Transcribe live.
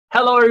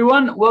Hello,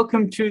 everyone.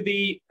 Welcome to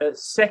the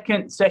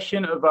second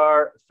session of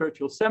our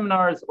virtual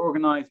seminars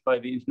organized by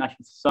the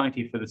International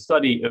Society for the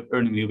Study of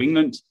Early New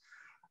England.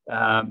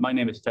 My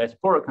name is Thijs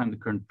Pork. I'm the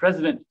current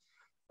president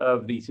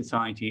of the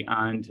Society,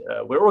 and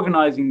we're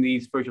organizing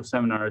these virtual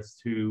seminars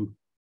to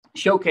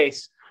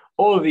showcase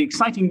all of the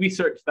exciting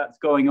research that's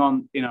going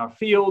on in our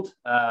field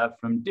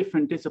from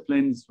different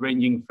disciplines,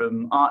 ranging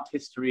from art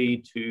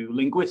history to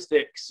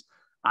linguistics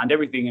and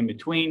everything in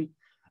between.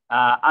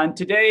 And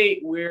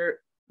today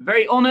we're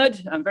very honored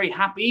and very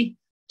happy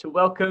to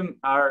welcome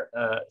our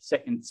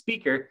second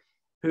speaker,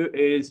 who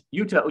is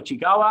Yuta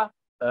Uchikawa,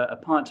 a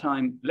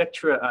part-time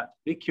lecturer at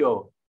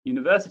Rikkyo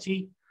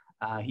University.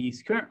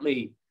 He's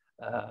currently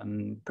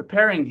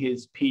preparing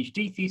his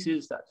PhD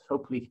thesis that's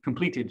hopefully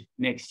completed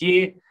next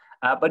year,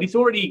 but he's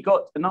already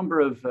got a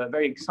number of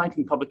very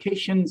exciting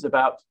publications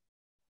about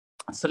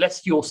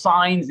celestial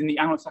signs in the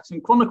Anglo-Saxon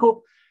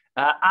Chronicle,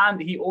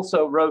 and he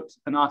also wrote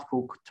an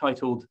article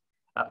titled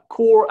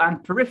Core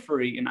and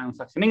Periphery in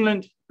Anglo-Saxon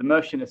England, the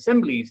Mercian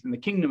Assemblies in the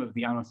Kingdom of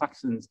the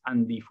Anglo-Saxons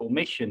and the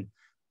Formation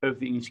of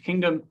the English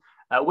Kingdom,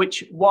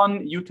 which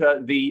won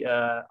Yuta the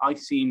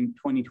ISSEME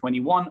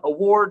 2021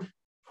 award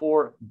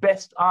for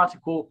Best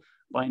Article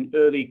by an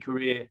Early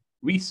Career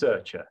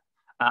Researcher.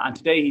 And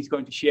today he's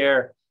going to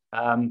share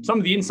some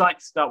of the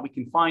insights that we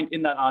can find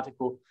in that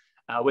article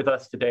with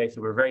us today.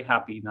 So we're very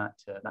happy that,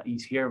 that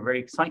he's here, very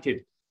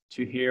excited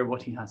to hear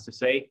what he has to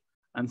say.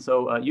 And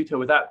so Yuta,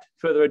 without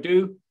further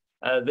ado,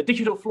 the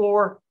digital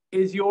floor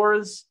is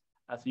yours,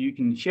 so you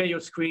can share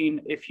your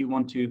screen if you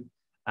want to,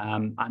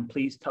 and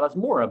please tell us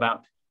more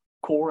about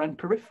core and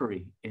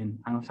periphery in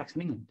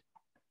Anglo-Saxon England.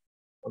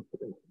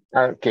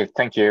 Okay,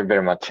 thank you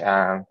very much.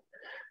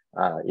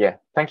 Yeah,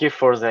 thank you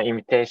for the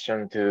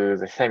invitation to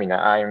the seminar.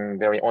 I'm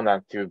very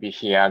honored to be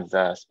here as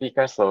a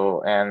speaker.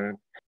 So, and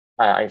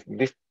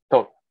this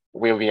talk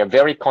will be a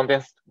very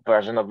condensed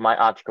version of my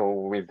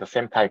article with the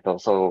same title.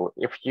 So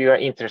if you are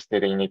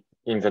interested in it,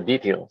 in the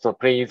detail, so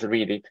please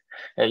read it.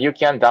 You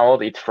can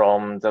download it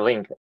from the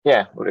link.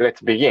 Yeah, let's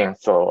begin.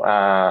 So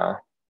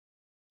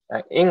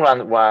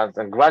England was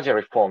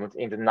gradually formed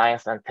in the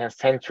 9th and 10th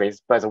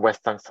centuries by the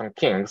West Saxon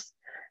kings.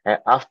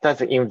 After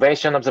the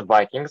invasion of the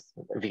Vikings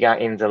began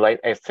in the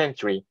late 8th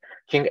century,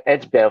 King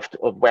Æthelred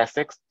of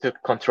Wessex took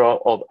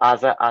control of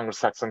other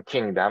Anglo-Saxon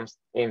kingdoms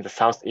in the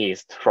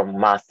southeast from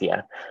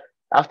Mercia.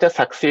 After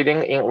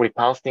succeeding in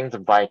repulsing the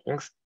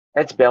Vikings,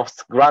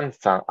 Æthelred's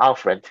grandson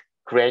Æthelred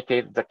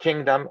created the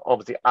kingdom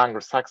of the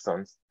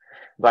Anglo-Saxons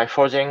by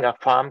forging a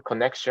firm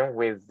connection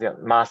with the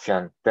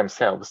Mercians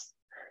themselves.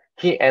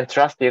 He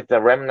entrusted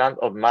the remnant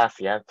of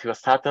Mercia to a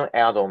certain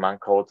ealdorman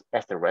called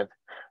Æthelred,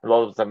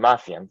 Lord of the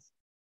Mercians.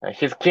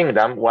 His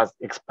kingdom was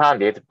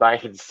expanded by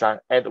his son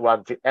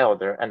Edward the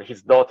Elder and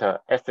his daughter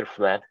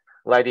Æthelflæd,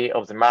 Lady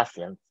of the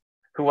Mercians,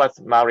 who was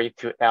married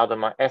to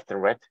ealdorman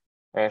Æthelred,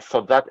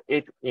 so that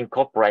it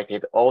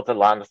incorporated all the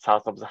land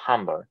south of the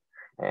Humber.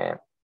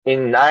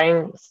 In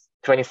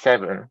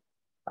 927,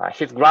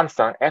 his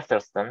grandson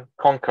Æthelstan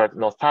conquered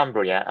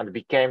Northumbria and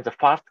became the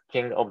first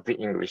king of the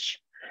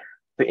English.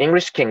 The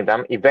English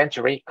kingdom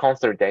eventually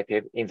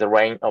consolidated in the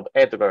reign of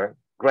Edward,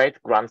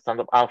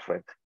 great-grandson of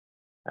Alfred.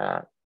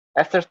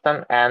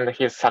 Æthelstan and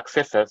his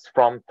successors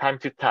from time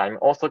to time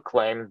also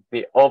claimed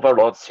the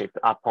overlordship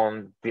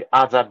upon the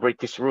other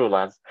British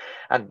rulers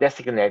and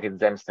designated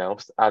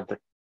themselves as the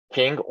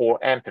king or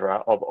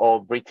emperor of all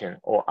Britain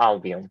or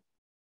Albion.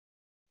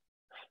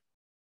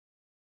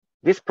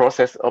 This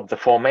process of the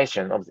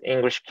formation of the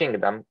English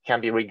kingdom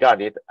can be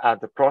regarded as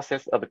the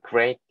process of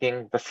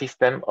creating the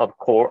system of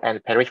core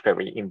and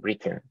periphery in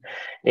Britain.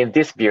 In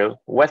this view,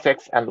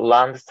 Wessex and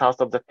land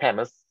south of the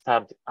Thames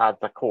served as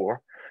the core,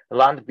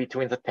 land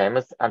between the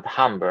Thames and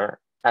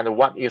Humber, and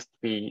what used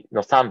to be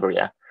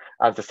Northumbria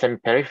as the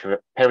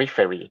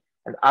semi-periphery,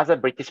 and other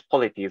British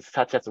polities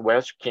such as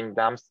Welsh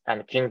kingdoms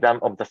and Kingdom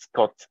of the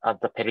Scots as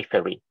the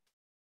periphery.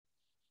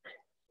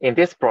 In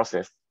this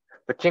process,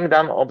 the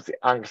Kingdom of the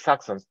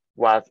Anglo-Saxons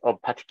was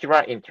of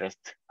particular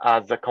interest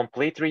as a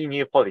completely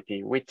new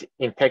polity which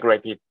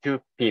integrated two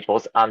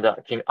peoples under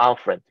King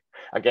Alfred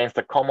against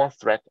the common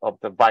threat of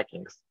the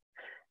Vikings.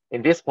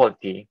 In this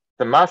polity,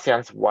 the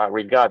Mercians were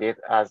regarded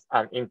as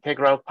an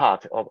integral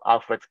part of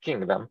Alfred's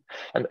kingdom,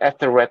 and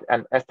Æthelred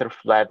and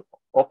Æthelflæd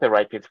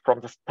operated from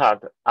the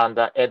start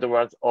under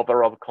Edward's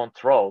overall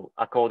control,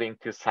 according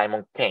to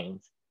Simon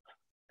Keynes.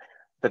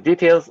 The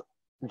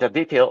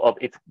detail of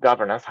its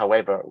governance,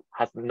 however,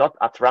 has not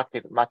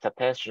attracted much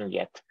attention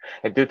yet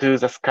due to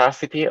the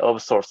scarcity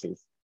of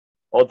sources.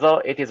 Although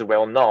it is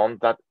well known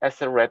that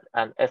Æthelred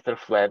and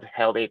Æthelflæd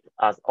held it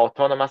as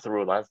autonomous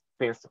rulers,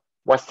 since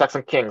West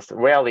Saxon kings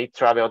rarely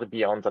traveled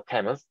beyond the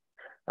Thames,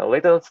 a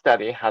little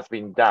study has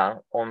been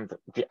done on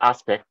the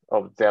aspect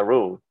of their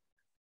rule.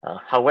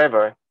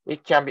 However,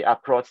 it can be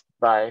approached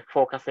by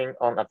focusing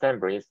on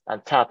assemblies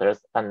and charters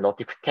and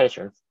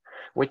notifications,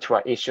 which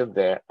were issued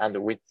there and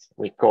which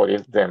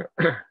recorded them.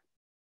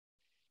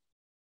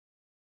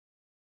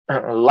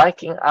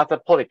 Like in other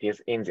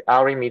polities in the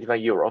early medieval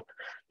Europe,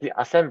 the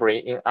assembly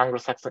in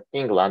Anglo-Saxon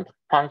England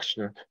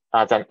functioned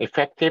as an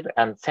effective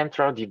and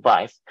central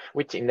device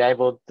which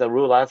enabled the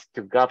rulers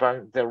to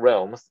govern their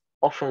realms,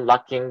 often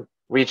lacking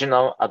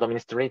regional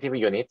administrative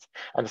units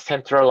and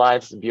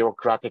centralized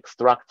bureaucratic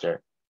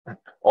structure.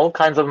 All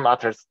kinds of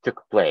matters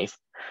took place,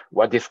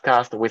 were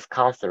discussed with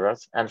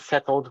councillors, and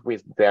settled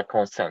with their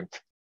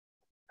consent.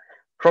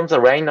 From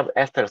the reign of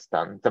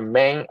Æthelstan, the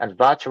main and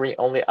virtually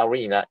only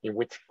arena in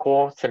which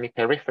core,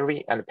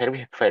 semi-periphery, and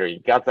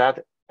periphery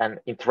gathered and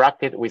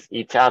interacted with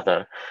each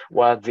other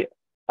was the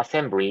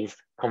assemblies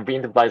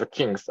convened by the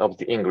kings of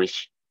the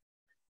English.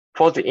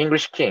 For the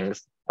English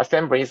kings,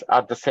 assemblies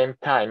at the same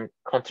time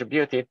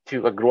contributed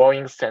to a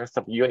growing sense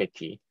of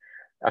unity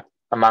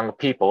among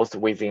peoples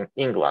within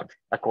England,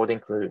 according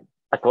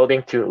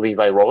to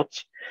Levi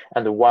Roche,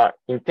 and were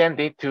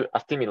intended to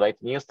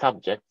assimilate new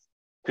subjects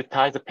to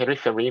tie the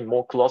periphery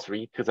more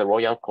closely to the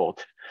royal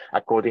court,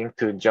 according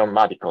to John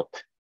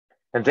Madicott.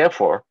 And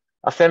therefore,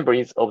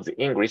 assemblies of the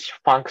English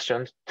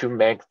functioned to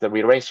make the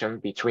relation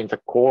between the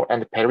core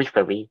and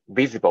periphery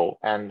visible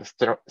and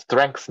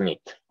strengthen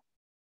it.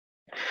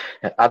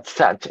 As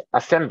such,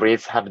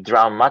 assemblies have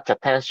drawn much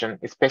attention,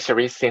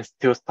 especially since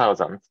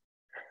 2000.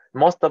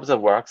 Most of the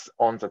works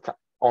on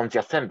the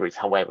assemblies,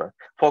 however,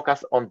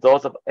 focus on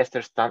those of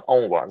Æthelstan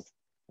onwards.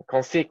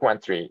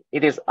 Consequently,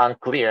 it is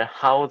unclear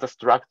how the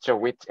structure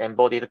which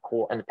embodied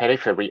core and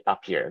periphery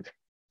appeared.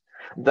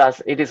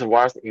 Thus, it is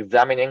worth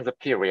examining the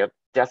period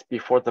just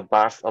before the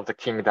birth of the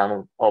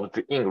kingdom of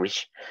the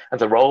English and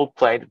the role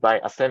played by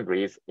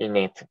assemblies in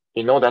it,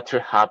 in order to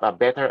have a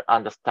better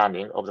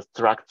understanding of the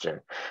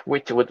structure,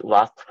 which would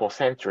last for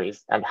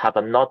centuries and have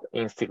a not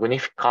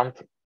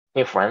insignificant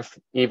influence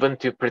even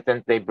to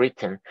present-day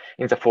Britain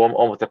in the form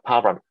of the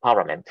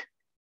parliament.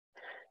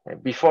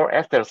 Before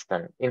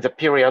Æthelstan, in the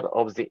period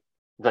of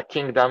the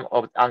kingdom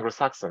of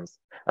Anglo-Saxons,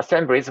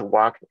 assemblies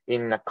worked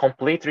in a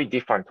completely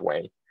different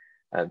way.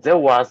 There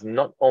was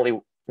not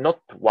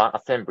one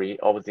assembly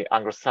of the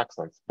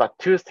Anglo-Saxons, but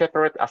two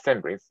separate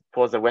assemblies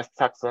for the West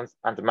Saxons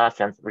and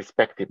Mercians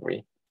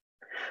respectively.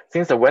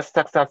 Since the West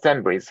Saxon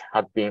assemblies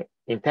had been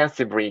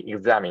intensively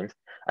examined,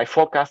 I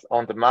focus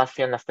on the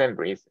Mercian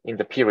assemblies in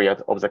the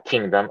period of the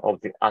kingdom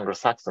of the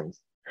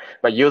Anglo-Saxons,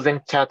 by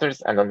using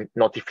charters and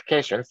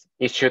notifications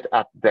issued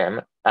at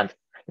them and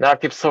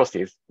narrative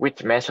sources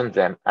which mention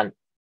them and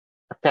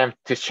attempt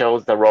to show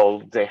the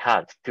role they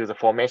had to the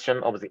formation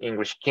of the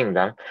English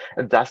kingdom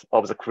and thus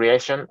of the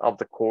creation of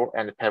the core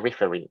and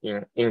periphery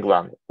in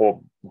England or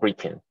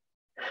Britain.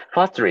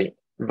 Firstly,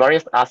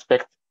 various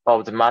aspects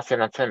of the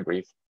Mercian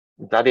assemblies,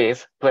 that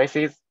is,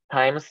 places,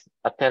 times,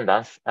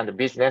 attendance, and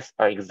business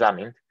are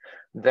examined.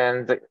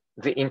 Then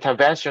the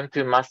intervention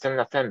to Mercian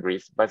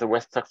assemblies by the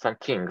West Saxon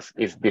kings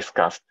is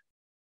discussed.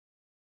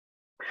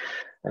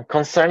 And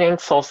concerning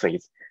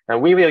sources,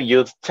 we will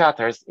use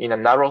charters in a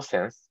narrow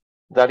sense,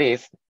 that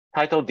is,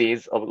 title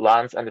deeds of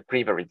lands and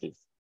privileges,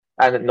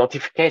 and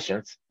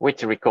notifications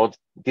which record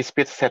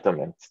dispute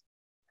settlements.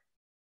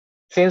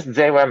 Since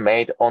they were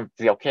made on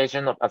the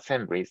occasion of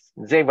assemblies,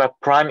 they were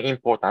prime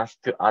importance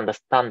to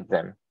understand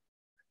them.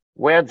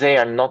 Where they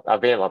are not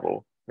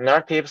available,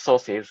 narrative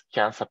sources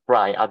can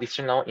supply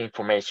additional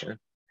information.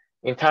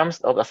 In terms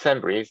of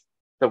assemblies,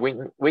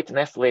 the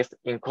witness list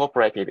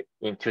incorporated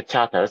into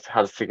charters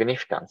has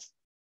significance.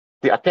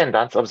 The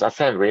attendance of the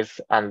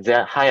assemblies and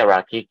their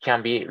hierarchy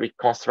can be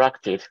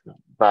reconstructed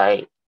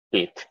by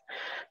it.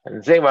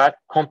 They were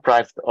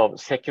comprised of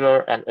secular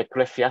and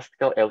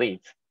ecclesiastical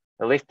elites,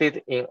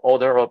 listed in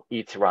order of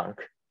each rank.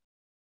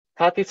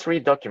 33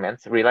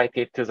 documents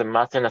related to the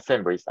Mercian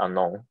assemblies are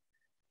known.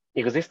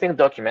 Existing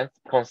documents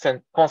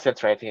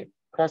concentrate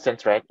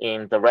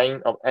in the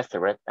reign of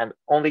Æthelred, and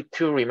only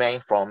 2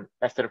 remain from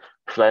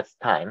Æthelflæd's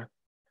time.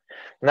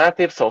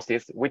 Narrative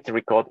sources which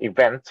record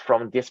events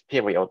from this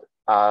period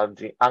are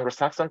the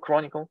Anglo-Saxon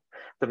Chronicle,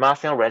 the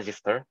Mercian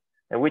Register,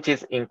 which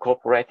is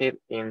incorporated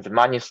in the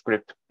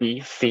manuscript B,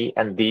 C,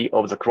 and D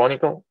of the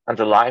Chronicle, and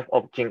the Life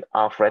of King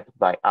Alfred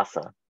by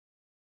Asa.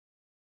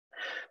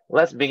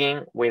 Let's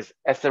begin with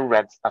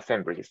Æthelred's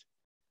assemblies.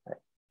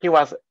 He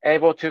was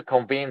able to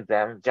convene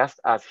them just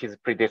as his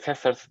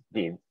predecessors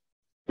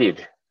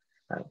did.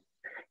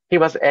 He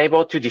was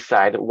able to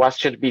decide what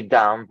should be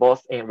done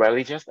both in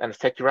religious and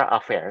secular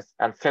affairs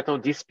and settle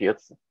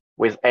disputes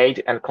with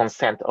aid and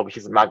consent of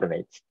his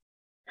magnates.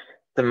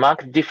 The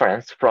marked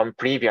difference from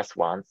previous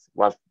ones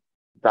was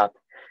that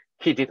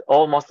he did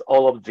almost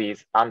all of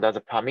these under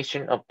the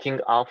permission of King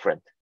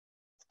Alfred.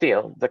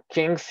 Still, the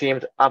king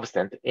seemed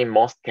absent in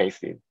most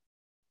cases.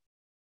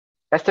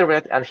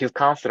 Æthelred and his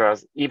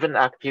councillors even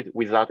acted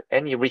without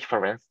any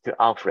reference to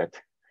Alfred.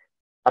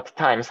 At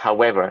times,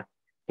 however,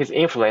 his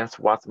influence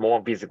was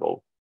more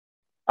visible.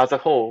 As a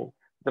whole,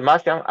 the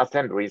Mercian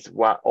assemblies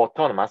were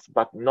autonomous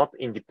but not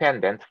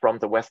independent from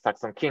the West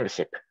Saxon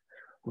kingship.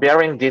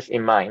 Bearing this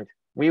in mind,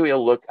 we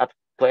will look at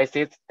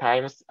places,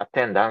 times,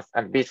 attendance,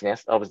 and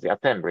business of the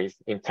assemblies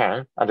in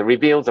turn and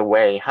reveal the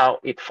way how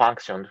it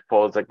functioned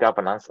for the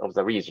governance of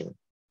the region.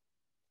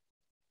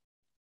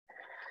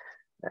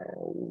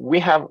 We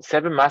have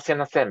 7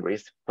 Mercian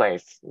assemblies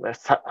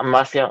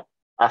Mercian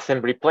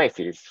assembly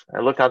places.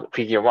 Look at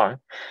figure 1.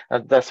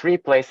 The 3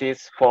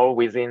 places fall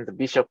within the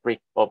bishopric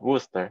of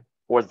Worcester,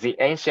 or the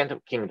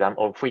ancient kingdom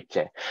of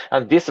Fiche,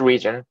 and this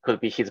region could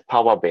be his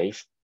power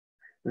base.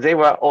 They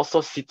were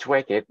also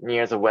situated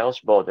near the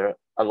Welsh border,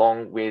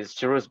 along with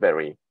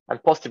Shrewsbury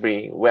and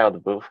possibly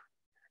Wealdbuff,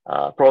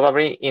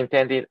 probably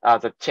intended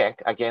as a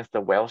check against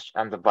the Welsh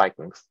and the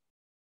Vikings.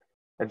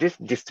 This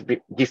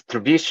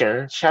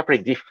distribution sharply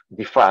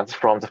differs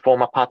from the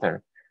former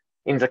pattern.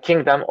 In the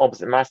kingdom of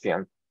the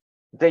Mercians,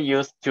 there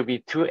used to be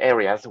 2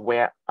 areas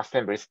where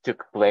assemblies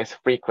took place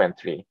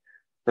frequently,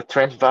 the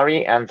Trent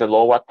Valley and the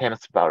Lower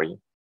Thames Valley.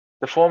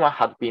 The former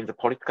had been the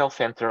political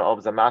center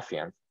of the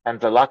Mercians, and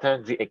the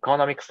latter the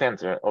economic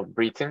center of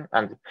Britain,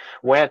 and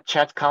where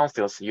church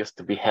councils used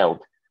to be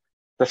held.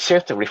 The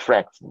shift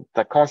reflects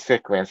the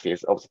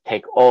consequences of the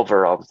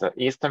takeover of the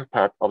eastern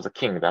part of the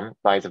kingdom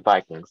by the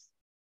Vikings.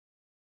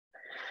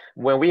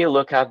 When we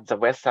look at the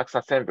West Saxon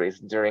assemblies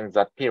during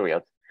that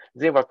period,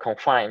 they were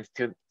confined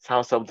to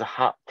south of the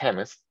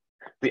Thames.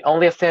 The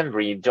only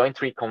assembly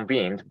jointly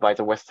convened by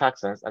the West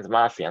Saxons and the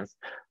Mercians,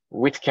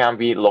 which can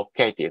be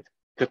located,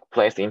 took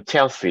place in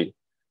Chelsea,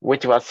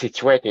 which was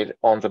situated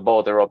on the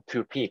border of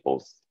 2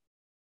 peoples.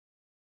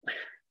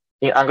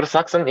 In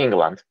Anglo-Saxon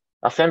England,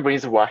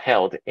 assemblies were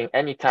held in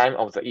any time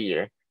of the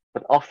year,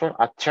 but often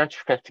at church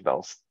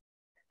festivals.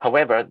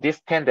 However, this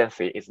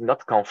tendency is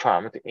not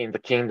confirmed in the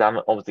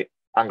kingdom of the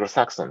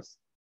Anglo-Saxons.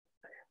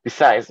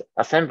 Besides,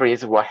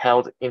 assemblies were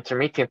held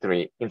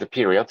intermittently in the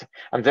period,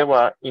 and there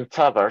were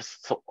intervals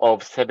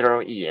of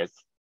several years.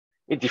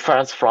 It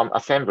differs from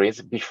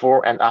assemblies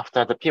before and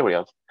after the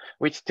period,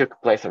 which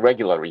took place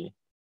regularly.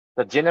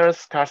 The general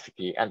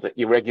scarcity and the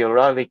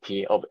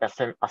irregularity of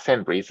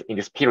assemblies in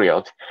this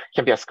period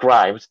can be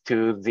ascribed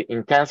to the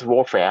intense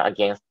warfare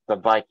against the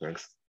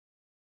Vikings.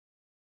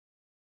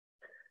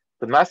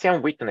 The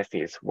Mercian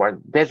witnesses were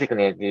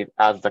designated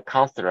as the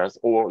counselors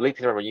or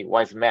literary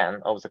wise men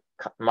of the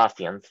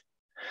Mercians.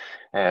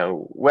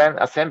 When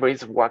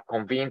assemblies were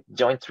convened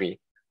jointly,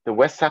 the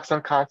West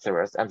Saxon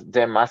counselors and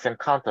their Mercian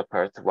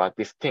counterparts were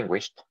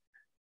distinguished.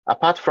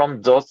 Apart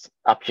from those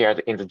appeared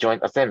in the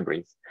joint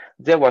assemblies,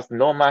 there was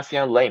no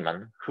Mercian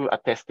layman who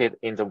attested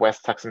in the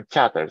West Saxon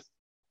charters.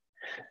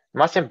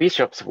 Mercian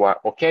bishops were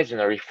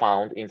occasionally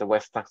found in the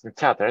West Saxon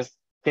charters,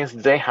 since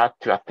they had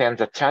to attend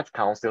the church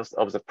councils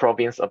of the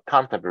province of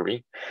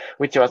Canterbury,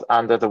 which was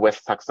under the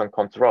West Saxon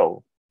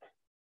control.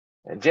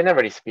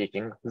 Generally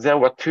speaking, there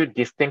were 2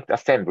 distinct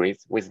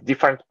assemblies with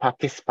different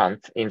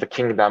participants in the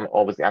kingdom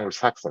of the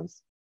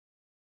Anglo-Saxons.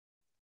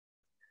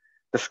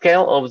 The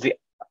scale of the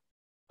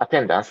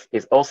attendance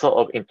is also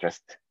of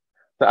interest.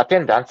 The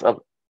attendance of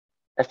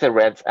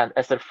Æthelred and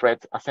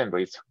Æthelflæd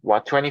assemblies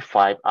were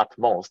 25 at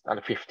most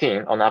and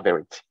 15 on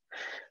average.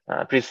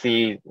 Please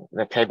see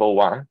the table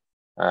 1.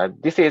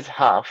 This is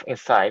half in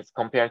size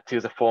compared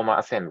to the former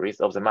assemblies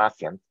of the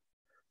Mercians.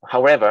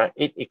 However,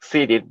 it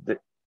exceeded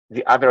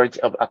the average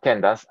of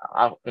attendance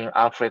in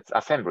Alfred's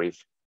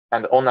assemblies,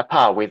 and on a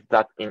par with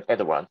that in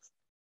Edward's.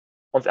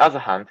 On the other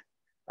hand,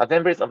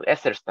 assemblies of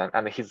Æthelstan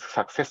and his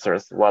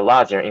successors were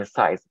larger in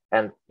size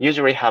and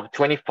usually have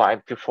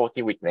 25 to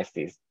 40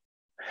 witnesses.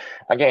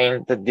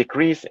 Again, the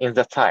decrease in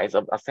the size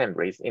of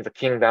assemblies in the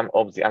kingdom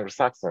of the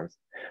Anglo-Saxons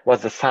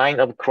was a sign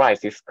of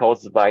crisis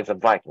caused by the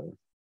Vikings.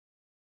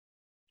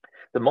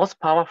 The most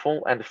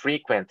powerful and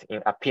frequent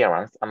in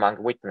appearance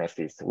among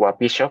witnesses were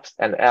bishops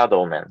and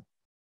ealdormen.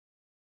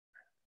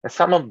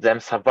 Some of them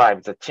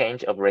survived the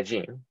change of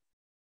regime.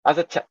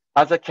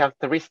 Other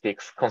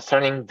characteristics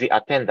concerning the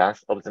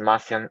attendance of the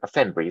Mercian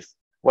assemblies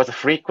was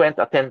frequent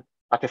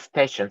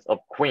attestations of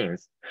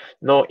queens,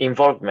 no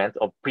involvement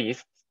of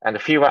priests, and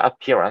fewer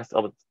appearance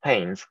of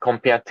thanes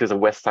compared to the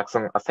West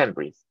Saxon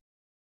assemblies.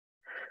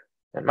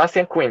 The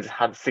Mercian queens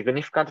had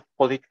significant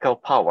political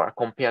power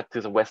compared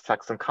to the West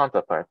Saxon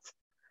counterparts.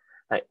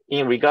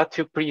 In regard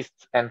to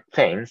priests and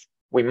thanes,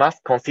 we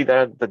must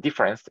consider the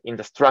difference in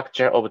the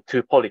structure of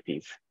 2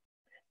 polities.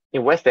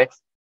 In Wessex,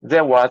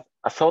 there was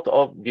a sort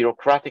of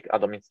bureaucratic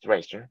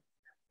administration.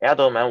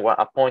 Ealdormen were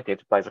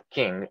appointed by the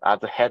king as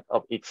the head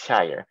of each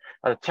shire,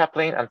 and the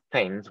chaplain and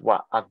thanes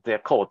were at their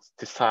courts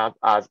to serve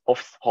as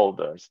office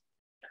holders.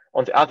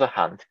 On the other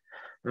hand,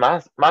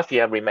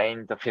 Mercia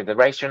remained the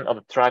federation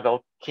of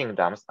tribal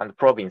kingdoms and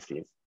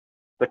provinces.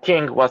 The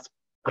king was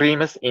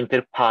primus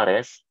inter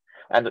pares,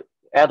 and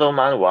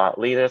ealdormen were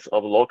leaders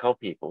of local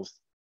peoples.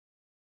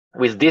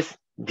 With this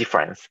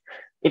difference,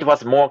 it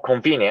was more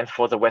convenient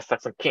for the West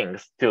Saxon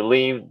kings to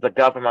leave the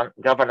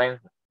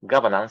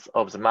governance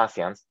of the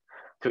Mercians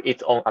to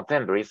its own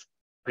assemblies,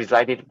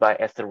 presided by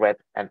Æthelred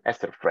and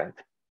Æthelflæd.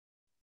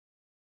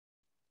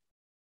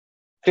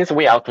 Since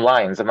we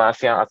outlined the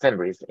Mercian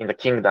assemblies in the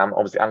kingdom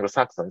of the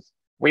Anglo-Saxons,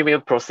 we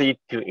will proceed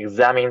to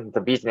examine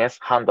the business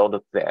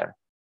handled there.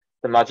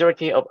 The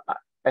majority of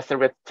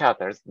Æthelred's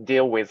charters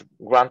deal with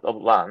grant of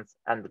lands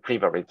and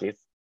privileges.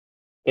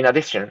 In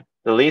addition,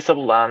 the lease of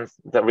lands,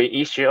 the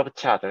reissue of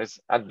charters,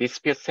 and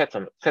dispute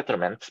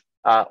settlements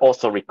are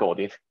also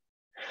recorded.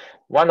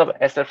 One of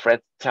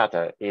Æthelfred's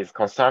charter is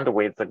concerned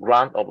with the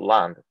grant of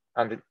land,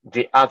 and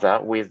the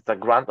other with the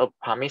grant of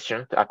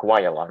permission to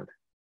acquire land.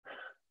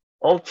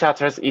 All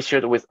charters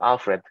issued with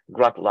Alfred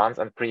grant lands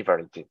and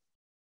privileges,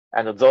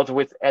 and those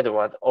with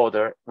Edward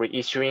order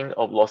reissuing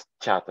of lost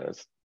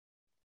charters.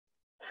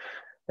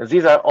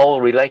 These are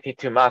all related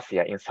to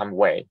Mercia in some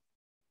way.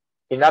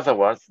 In other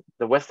words,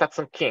 the West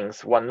Saxon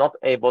kings were not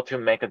able to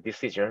make a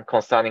decision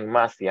concerning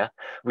Mercia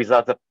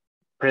without the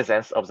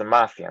presence of the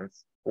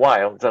Mercians,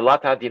 while the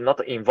latter did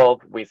not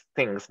involve with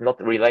things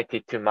not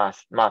related to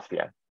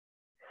Mercia.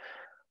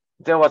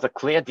 There was a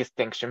clear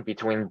distinction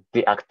between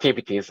the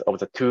activities of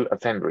the two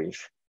assemblies.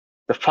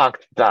 The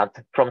fact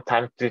that from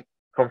time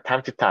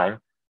to time,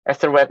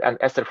 Æthelred and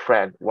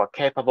Æthelflæd were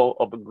capable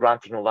of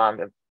granting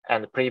land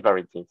and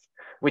privileges,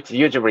 which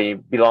usually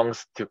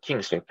belongs to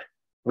kingship,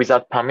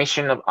 without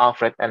permission of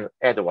Alfred and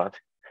Edward,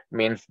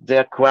 means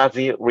their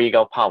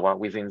quasi-regal power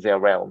within their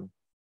realm.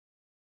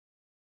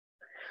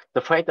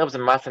 The fate of the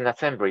Mercian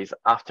Assemblies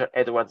after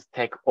Edward's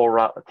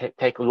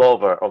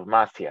takeover of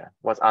Mercia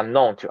was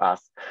unknown to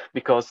us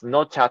because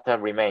no charter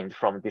remained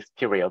from this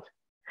period.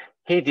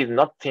 He did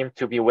not seem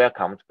to be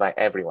welcomed by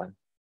everyone.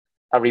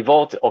 A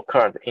revolt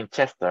occurred in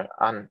Chester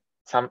and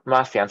some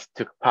Mercians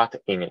took part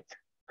in it.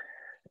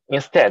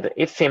 Instead,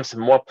 it seems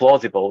more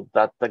plausible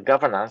that the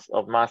governance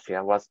of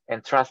Mercia was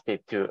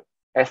entrusted to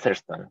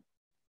Æthelstan.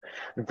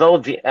 Though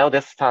the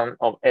eldest son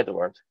of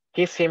Edward,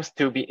 he seems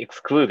to be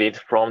excluded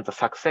from the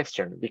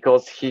succession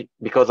because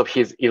of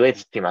his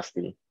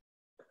illegitimacy.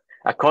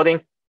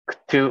 According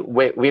to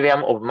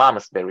William of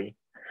Malmesbury,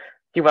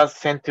 he was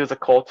sent to the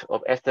court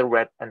of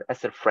Æthelred and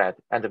Æthelflæd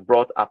and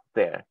brought up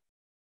there.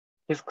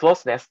 His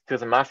closeness to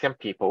the Mercian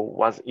people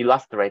was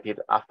illustrated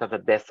after the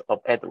death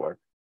of Edward.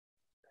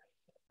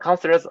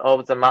 Councillors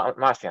of the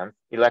Mercians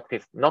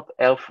elected not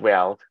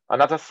Æthelflæd,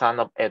 another son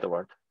of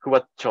Edward, who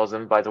was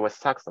chosen by the West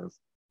Saxons,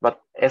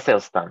 but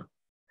Æthelstan.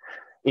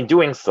 In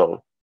doing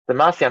so, the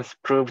Mercians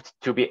proved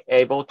to be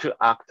able to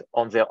act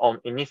on their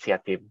own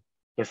initiative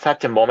in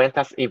such a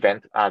momentous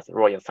event as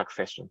royal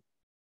succession.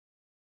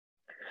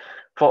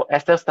 For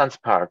Æthelstan's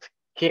part,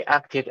 he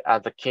acted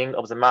as the king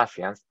of the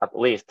Mercians at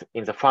least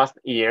in the first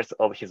years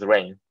of his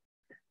reign.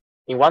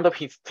 In one of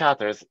his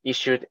charters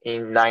issued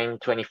in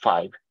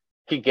 925,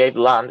 he gave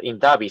land in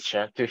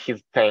Derbyshire to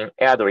his thane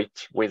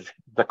Æthelred with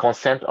the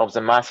consent of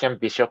the Mercian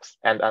bishops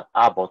and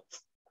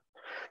abbots.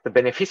 The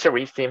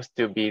beneficiary seems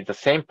to be the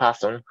same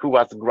person who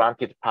was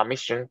granted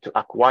permission to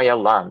acquire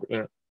land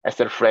in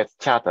Æthelfred's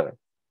charter.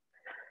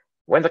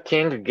 When the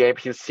king gave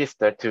his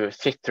sister to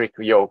Sihtric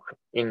York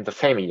in the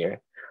same year,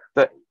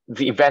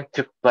 the event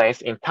took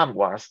place in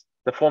Tamworth,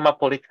 the former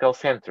political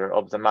center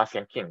of the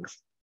Mercian kings.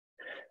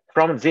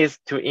 From these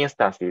two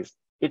instances,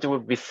 it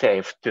would be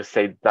safe to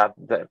say that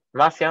the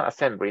Mercian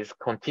assemblies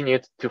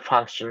continued to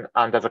function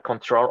under the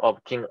control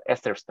of King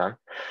Æthelstan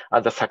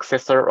as the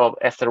successor of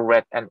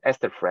Æthelred and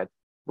Æthelflæd,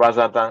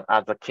 rather than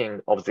as the king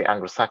of the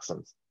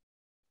Anglo-Saxons.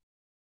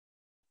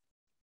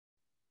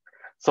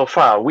 So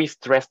far, we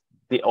stressed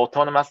the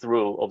autonomous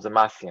rule of the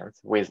Mercians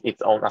with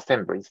its own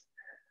assemblies.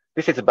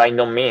 This is by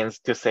no means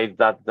to say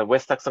that the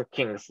West Saxon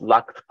kings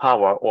lacked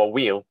power or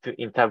will to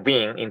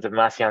intervene in the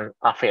Mercian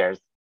affairs.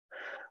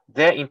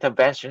 Their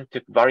intervention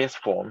took various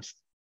forms.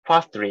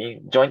 Firstly,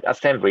 joint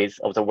assemblies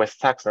of the West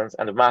Saxons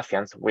and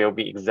Mercians will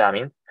be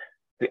examined.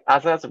 The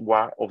others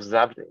were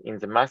observed in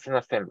the Mercian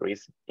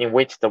assemblies, in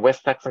which the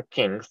West Saxon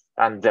kings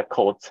and their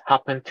courts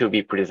happened to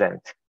be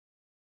present.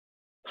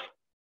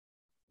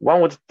 One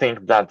would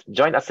think that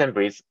joint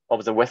assemblies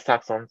of the West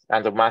Saxons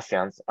and the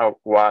Mercians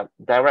were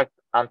direct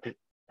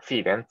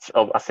antecedents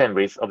of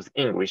assemblies of the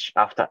English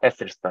after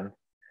Æthelstan.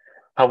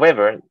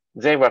 However,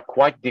 they were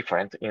quite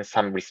different in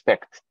some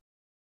respect.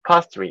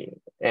 Firstly,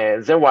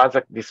 there was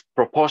a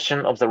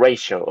disproportion of the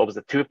ratio of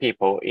the two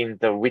people in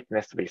the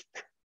witness list.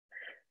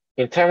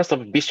 In terms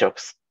of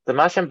bishops, the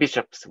Mercian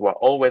bishops were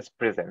always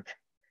present,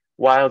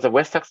 while the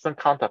West Saxon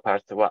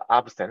counterparts were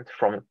absent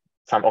from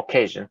some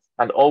occasions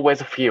and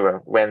always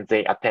fewer when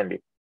they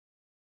attended.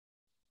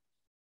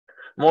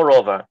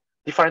 Moreover,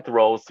 different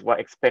roles were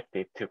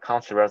expected to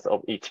councillors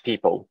of each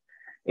people.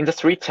 In the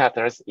three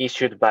charters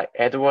issued by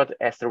Edward,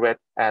 Æthelred,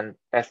 and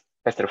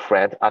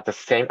Æthelflæd at the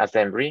same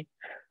assembly,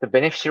 the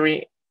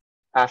beneficiary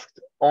asked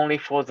only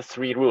for the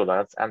three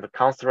rulers and the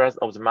councillors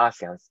of the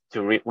Mercians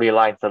to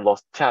realize the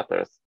lost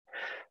charters.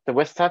 The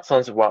West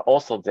Saxons were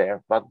also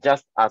there, but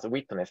just as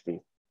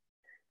witnesses.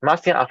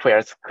 Mercian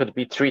affairs could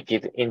be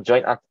treated in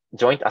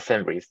joint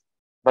assemblies,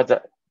 but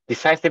the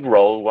decisive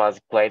role was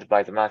played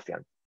by the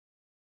Mercians.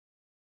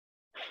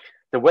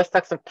 The West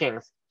Saxon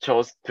kings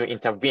chose to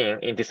intervene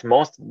in this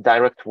most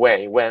direct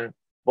way when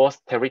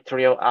both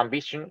territorial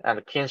ambition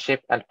and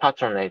kinship and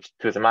patronage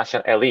to the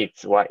Mercian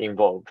elites were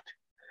involved.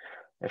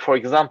 For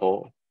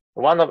example,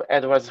 one of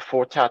Edward's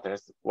four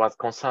charters was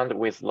concerned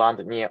with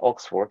land near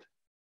Oxford.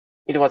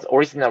 It was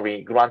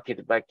originally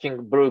granted by King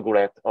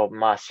Bruglet of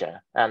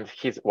Mercia and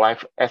his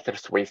wife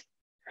Æthelthwith.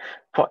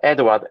 For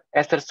Edward,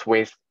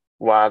 Æthelthwith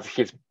was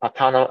his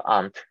paternal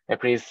aunt.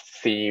 Please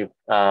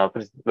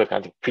look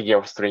at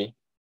figure 3.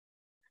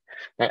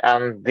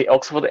 and the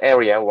Oxford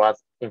area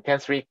was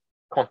intensely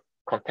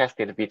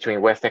contested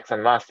between Wessex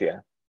and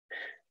Mercia.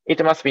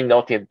 It must be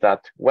noted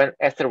that when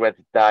Æthelred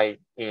died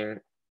in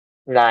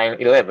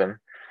 911,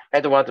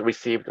 Edward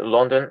received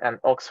London and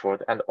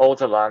Oxford and all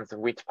the lands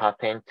which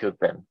pertained to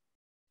them.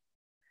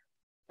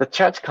 The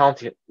church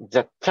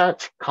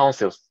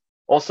councils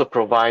also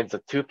provide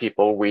the two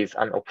people with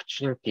an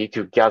opportunity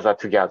to gather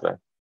together.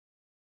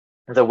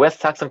 The West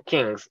Saxon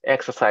kings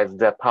exercised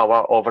their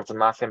power over the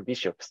Mercian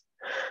bishops,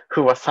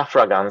 who were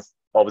suffragans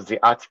of the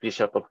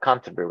Archbishop of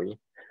Canterbury,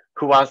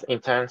 who was in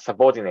turn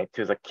subordinate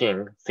to the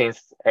king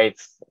since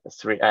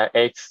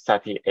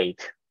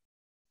 838.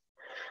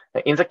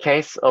 In the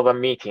case of a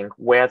meeting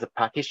where the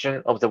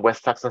partition of the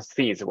West Saxon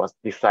sees was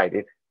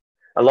decided,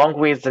 along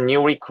with the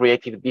newly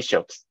created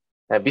bishops,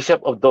 the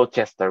Bishop of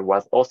Dorchester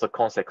was also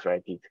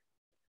consecrated.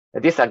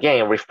 This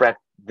again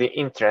reflects the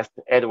interest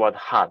Edward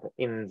had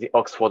in the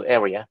Oxford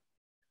area.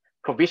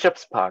 For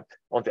bishops' part,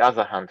 on the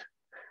other hand,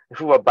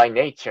 who were by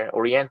nature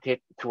oriented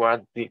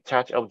toward the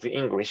Church of the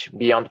English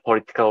beyond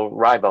political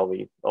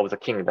rivalry of the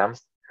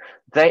kingdoms,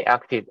 they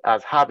acted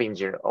as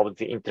harbinger of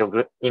the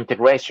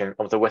integration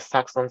of the West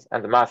Saxons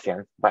and the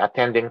Mercians by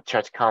attending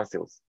church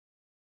councils.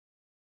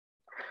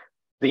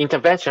 The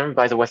intervention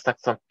by the West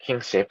Saxon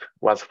kingship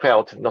was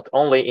felt not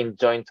only in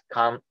joint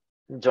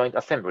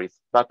assemblies,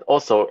 but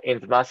also in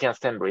the Mercian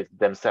assemblies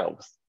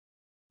themselves.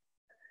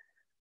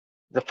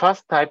 The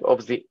first type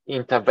of the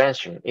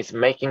intervention is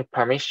making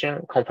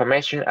permission,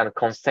 confirmation, and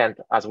consent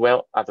as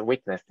well as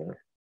witnessing.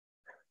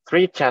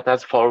 Three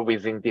charters fall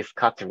within this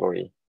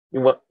category.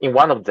 In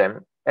one of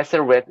them,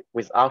 Æthelred,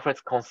 with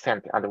Alfred's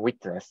consent and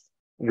witness,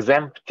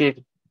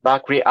 exempted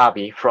Berkeley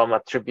Abbey from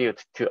a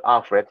tribute to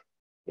Alfred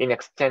in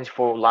exchange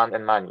for land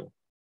and money.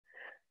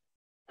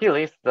 He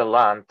leased the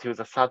land to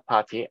the third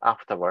party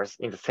afterwards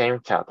in the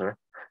same charter,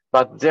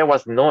 but there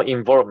was no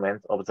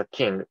involvement of the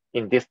king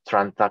in this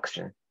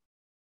transaction.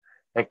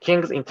 The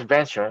king's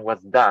intervention was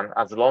done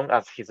as long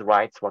as his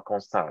rights were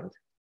concerned.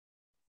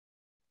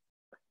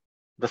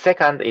 The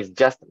second is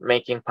just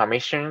making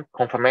permission,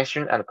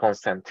 confirmation, and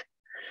consent.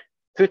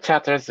 Two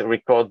charters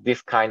record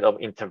this kind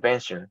of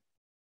intervention.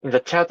 In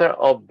the charter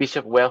of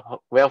Bishop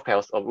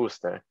Wellfels of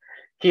Worcester,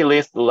 he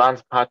leased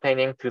land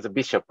pertaining to the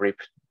bishopric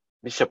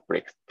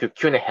to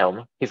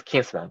Cunehelm, his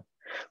kinsman,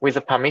 with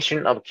the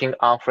permission of King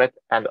Alfred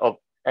and of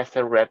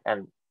Æthelred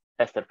and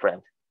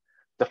Æthelflæd.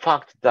 The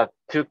fact that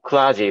two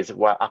clergies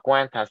were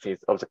acquaintances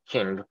of the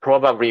king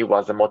probably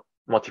was the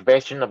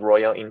motivation of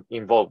royal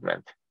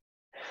involvement.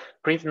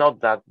 Please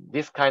note that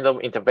this kind of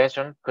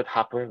intervention could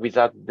happen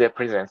without their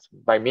presence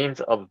by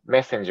means of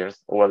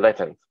messengers or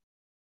letters.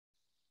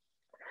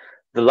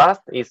 The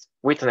last is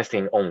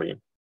witnessing only.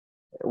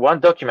 One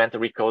document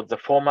records the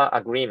former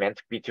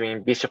agreement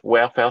between Bishop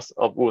Wellfels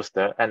of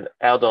Worcester and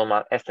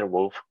Ealdorman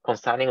Æthelwulf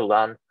concerning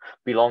land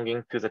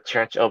belonging to the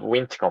Church of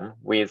Winchcombe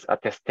with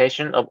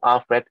attestation of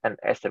Alfred and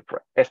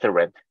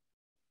Æthelred.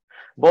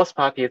 Both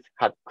parties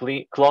had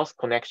close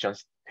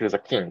connections to the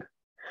king,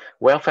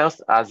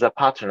 Wellfels as a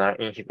partner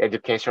in his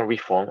education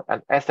reform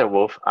and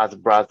Æthelwulf as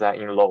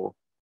brother-in-law.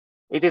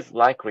 It is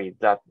likely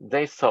that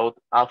they sought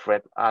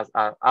Alfred as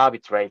an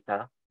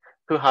arbitrator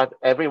who had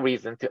every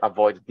reason to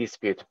avoid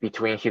dispute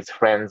between his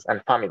friends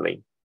and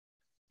family.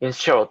 In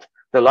short,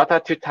 the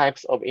latter two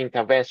types of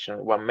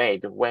intervention were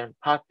made when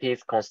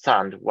parties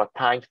concerned were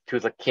tied to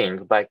the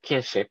king by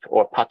kinship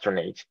or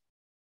patronage.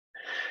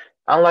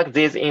 Unlike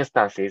these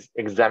instances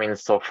examined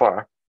so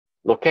far,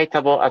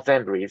 locatable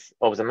assemblies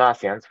of the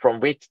Mercians from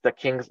which the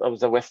kings of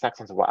the West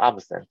Saxons were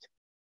absent,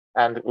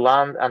 and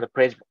land and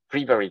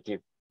privity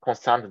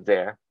concerned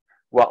there,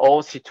 were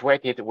all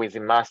situated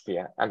within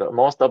Mercia, and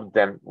most of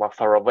them were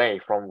far away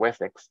from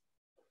Wessex.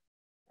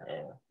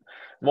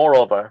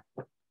 Moreover,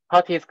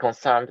 parties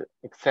concerned,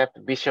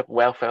 except Bishop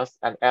Wellfels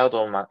and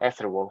Ealdorman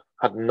Æthelwulf,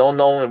 had no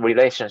known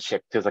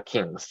relationship to the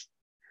kings.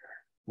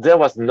 There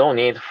was no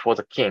need for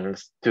the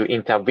kings to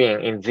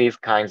intervene in these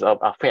kinds of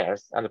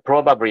affairs, and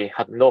probably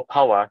had no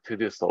power to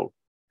do so.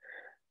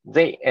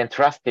 They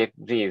entrusted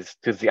these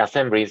to the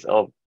assemblies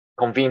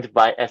convened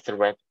by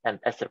Æthelred and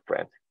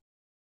Æthelflæd.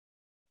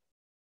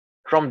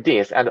 From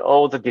this and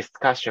all the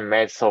discussion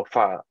made so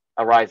far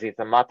arises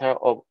a matter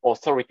of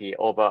authority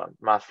over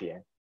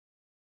Mercia.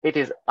 It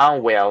is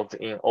unveiled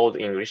in Old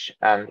English,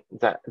 and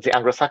the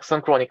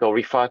Anglo-Saxon Chronicle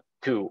refers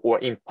to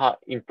or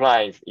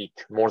implies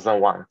it more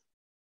than once.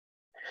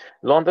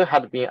 London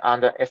had been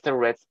under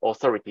Æthelred's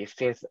authority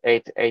since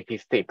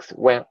 886,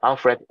 when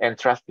Alfred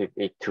entrusted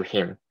it to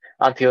him,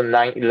 until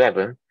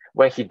 911,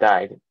 when he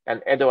died,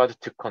 and Edward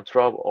took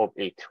control of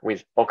it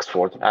with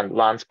Oxford and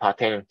lands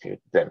pertaining to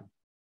them.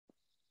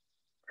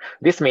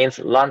 This means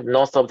land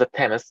north of the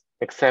Thames,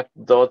 except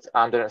those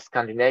under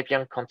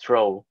Scandinavian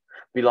control,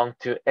 belonged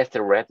to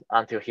Æthelred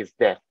until his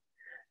death.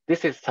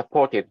 This is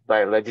supported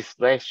by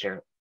legislation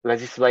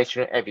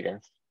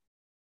evidence.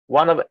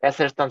 One of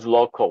Æthelstan's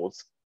law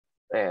codes,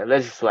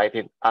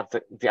 legislated at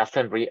the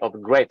Assembly of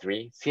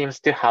Greatry, seems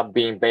to have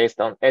been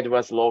based on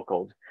Edward's law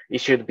code,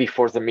 issued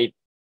before the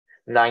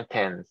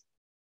mid-910s.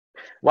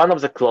 One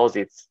of the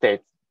clauses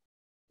states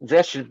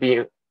there should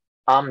be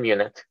arm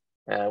unit,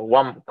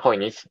 one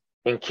coinage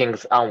in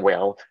King's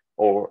Unwealth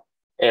or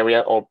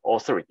area of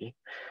authority.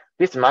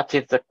 This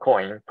matches the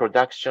coin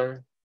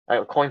production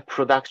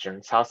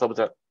south of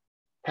the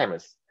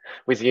Thames,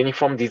 with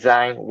uniform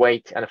design,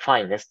 weight, and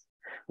fineness,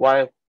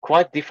 while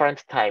quite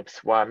different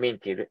types were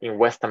minted in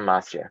Western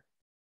Mercia.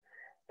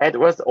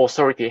 Edward's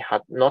authority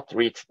had not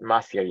reached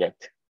Mercia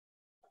yet.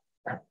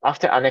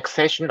 After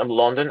annexation of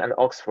London and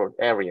Oxford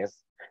areas,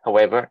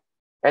 however,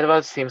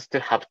 Edward seems to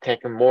have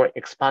taken more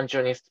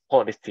expansionist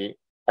policy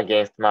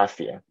against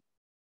Mercia.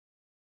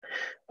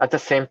 At the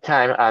same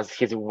time as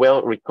his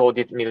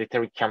well-recorded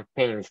military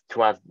campaigns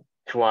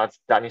towards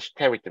Danish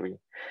territory,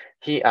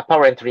 he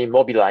apparently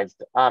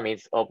mobilized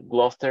armies of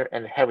Gloucester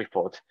and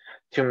Hereford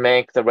to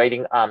make the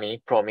raiding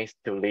army promise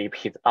to leave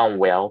his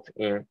Unwealth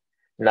in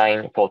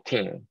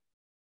 914.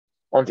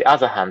 On the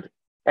other hand,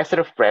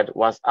 Æthelflæd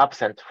was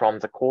absent from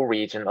the core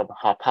region of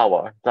her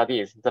power, that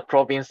is, the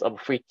province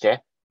of Fiche,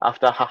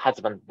 after her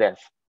husband's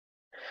death,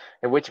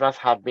 which must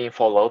have been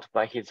followed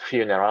by his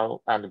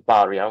funeral and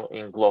burial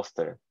in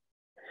Gloucester.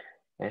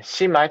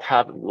 She might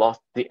have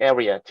lost the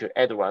area to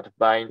Edward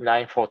by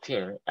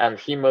 914, and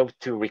he moved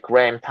to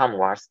reclaim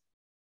Tamworth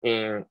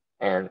in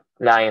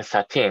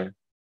 913.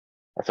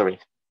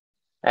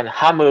 And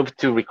her move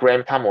to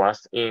reclaim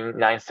Tamworth in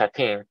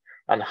 913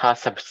 and her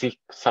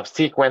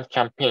subsequent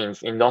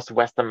campaigns in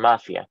northwestern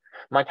Mercia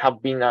might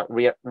have been a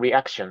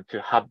reaction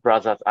to her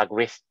brother's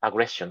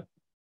aggression.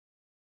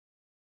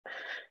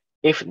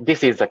 If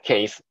this is the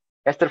case,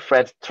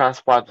 Æthelflæd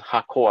transferred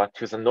her core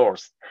to the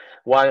north,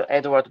 while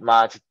Edward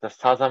merged the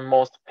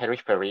southernmost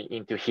periphery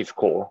into his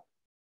core.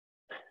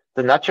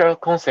 The natural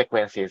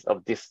consequences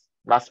of this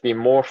must be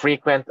more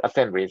frequent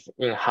assemblies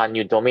in her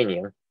new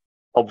dominion,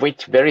 of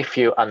which very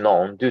few are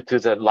known due to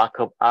the lack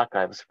of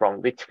archives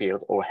from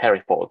Lichfield or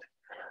Hereford.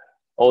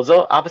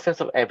 Although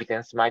absence of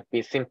evidence might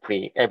be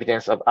simply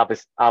evidence of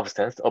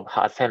absence of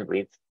her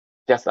assemblies,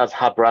 just as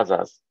her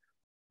brothers,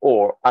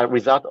 or a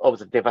result of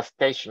the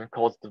devastation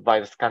caused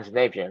by the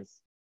Scandinavians,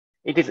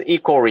 it is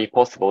equally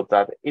possible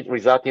that it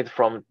resulted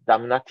from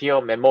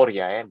damnatio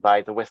memoriae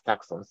by the West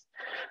Saxons.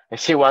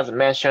 She was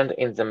mentioned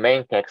in the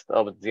main text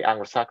of the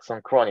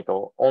Anglo-Saxon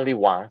Chronicle only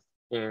once,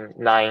 in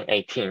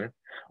 918,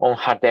 on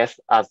her death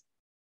as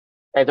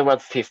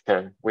Edward's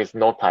sister with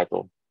no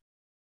title.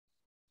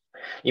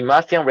 In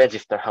Mercian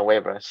register,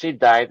 however, she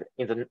died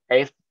in the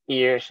 8th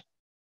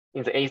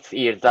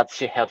year that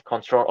she held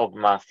control of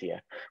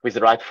Mercia, with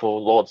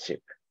rightful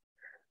lordship.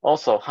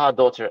 Also, her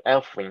daughter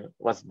Elfwin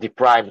was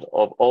deprived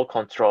of all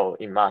control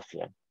in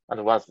Mercia,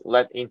 and was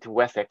led into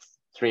Wessex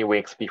 3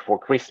 weeks before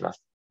Christmas.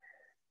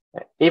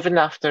 Even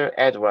after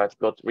Edward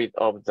got rid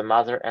of the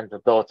mother and the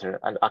daughter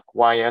and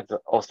acquired the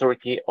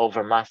authority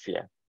over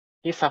Mercia,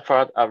 he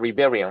suffered a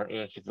rebellion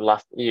in his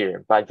last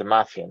year by the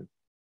Mercians.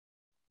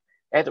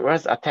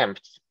 Edward's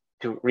attempt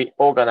to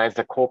reorganize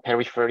the core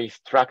periphery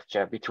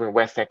structure between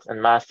Wessex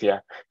and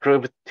Mercia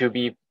proved to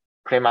be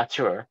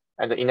premature,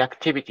 and the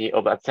inactivity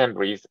of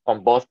assemblies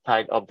on both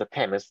sides of the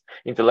Thames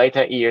in the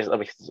later years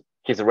of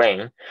his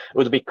reign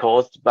would be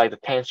caused by the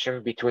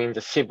tension between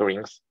the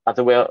siblings as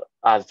well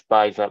as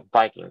by the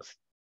Vikings.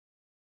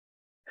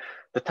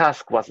 The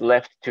task was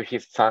left to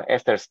his son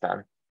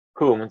Æthelstan,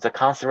 whom the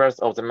councillors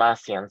of the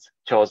Mercians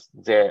chose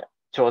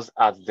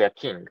as their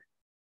king.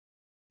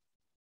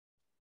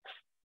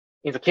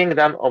 In the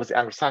kingdom of the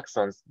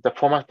Anglo-Saxons, the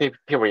formative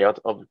period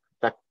of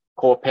the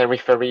core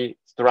periphery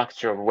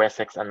structure of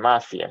Wessex and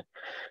Mercia,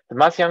 the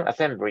Mercian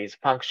assemblies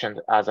functioned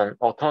as an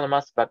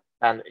autonomous but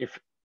an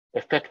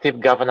effective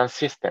governance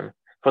system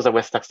for the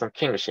West Saxon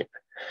kingship,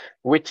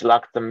 which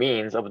lacked the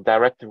means of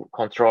direct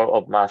control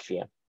of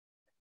Mercia.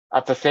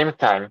 At the same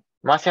time,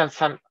 Mercian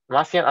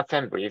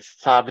assemblies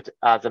served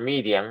as a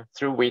medium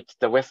through which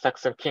the West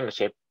Saxon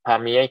kingship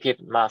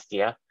permeated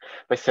Mercia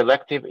by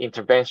selective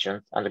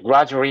interventions and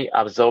gradually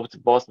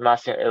absorbed both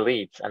Mercian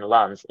elites and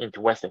lands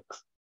into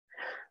Wessex.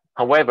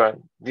 However,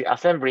 the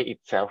assembly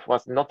itself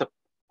was not a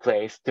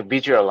place to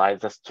visualize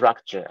the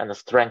structure and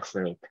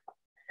strengthen it.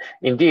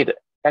 Indeed,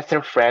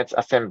 Æthelflæd's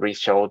assembly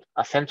showed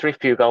a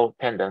centrifugal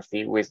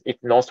tendency with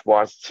its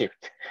northward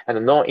shift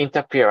and no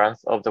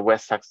interference of the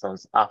West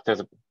Saxons after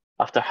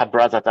her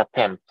brother's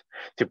attempt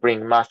to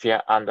bring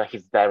Mercia under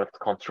his direct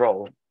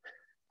control.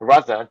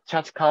 Rather,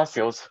 church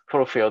councils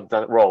fulfilled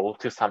the role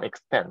to some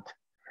extent.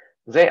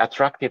 They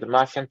attracted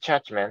Mercian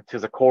churchmen to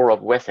the core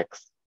of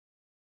Wessex.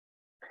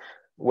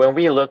 When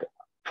we look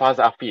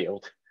further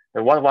afield,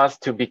 what was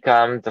to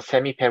become the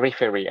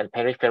semi-periphery and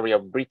periphery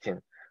of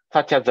Britain,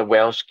 such as the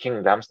Welsh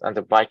kingdoms and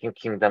the Viking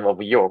kingdom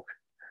of York,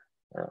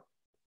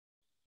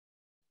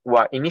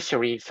 were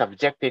initially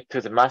subjected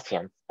to the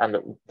Mercians,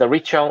 and the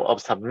ritual of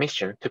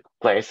submission took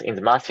place in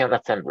the Mercian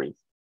assemblies.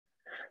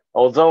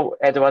 Although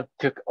Edward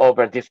took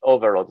over this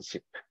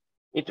overlordship,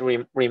 it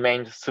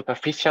remained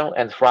superficial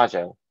and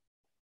fragile.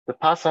 The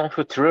person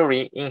who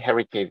truly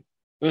inherited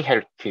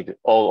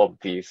all of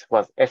these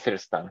was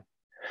Æthelstan,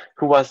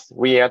 who was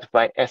reared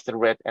by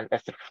Æthelred and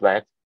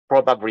Æthelflæd,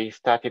 probably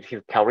started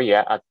his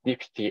career as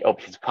deputy of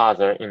his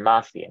father in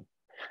Mercia,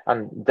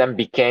 and then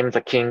became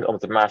the king of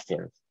the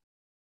Mercians.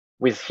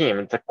 With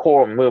him, the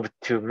core moved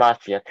to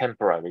Mercia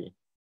temporarily.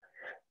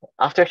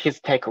 After his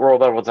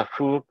takeover of the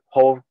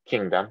whole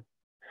kingdom,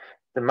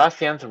 the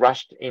Mercians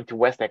rushed into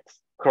Wessex,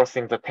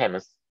 crossing the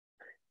Thames.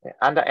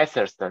 Under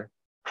Æthelred,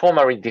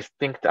 formerly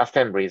distinct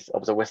assemblies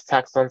of the West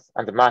Saxons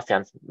and the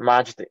Mercians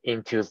merged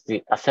into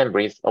the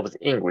assemblies of the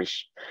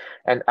English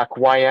and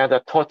acquired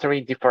a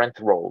totally different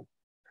role: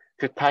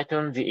 to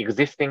tighten the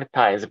existing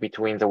ties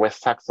between the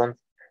West Saxons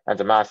and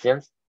the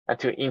Mercians and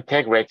to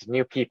integrate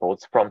new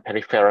peoples from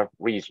peripheral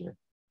region.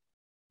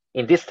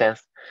 In this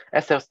sense,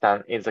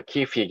 Æthelred is a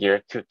key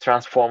figure to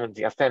transform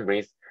the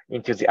assemblies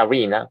into the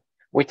arena,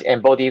 which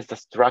embodies the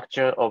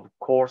structure of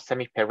core,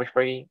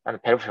 semi-periphery, and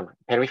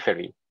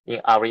periphery in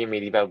early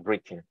medieval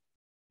Britain.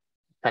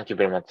 Thank you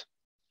very much.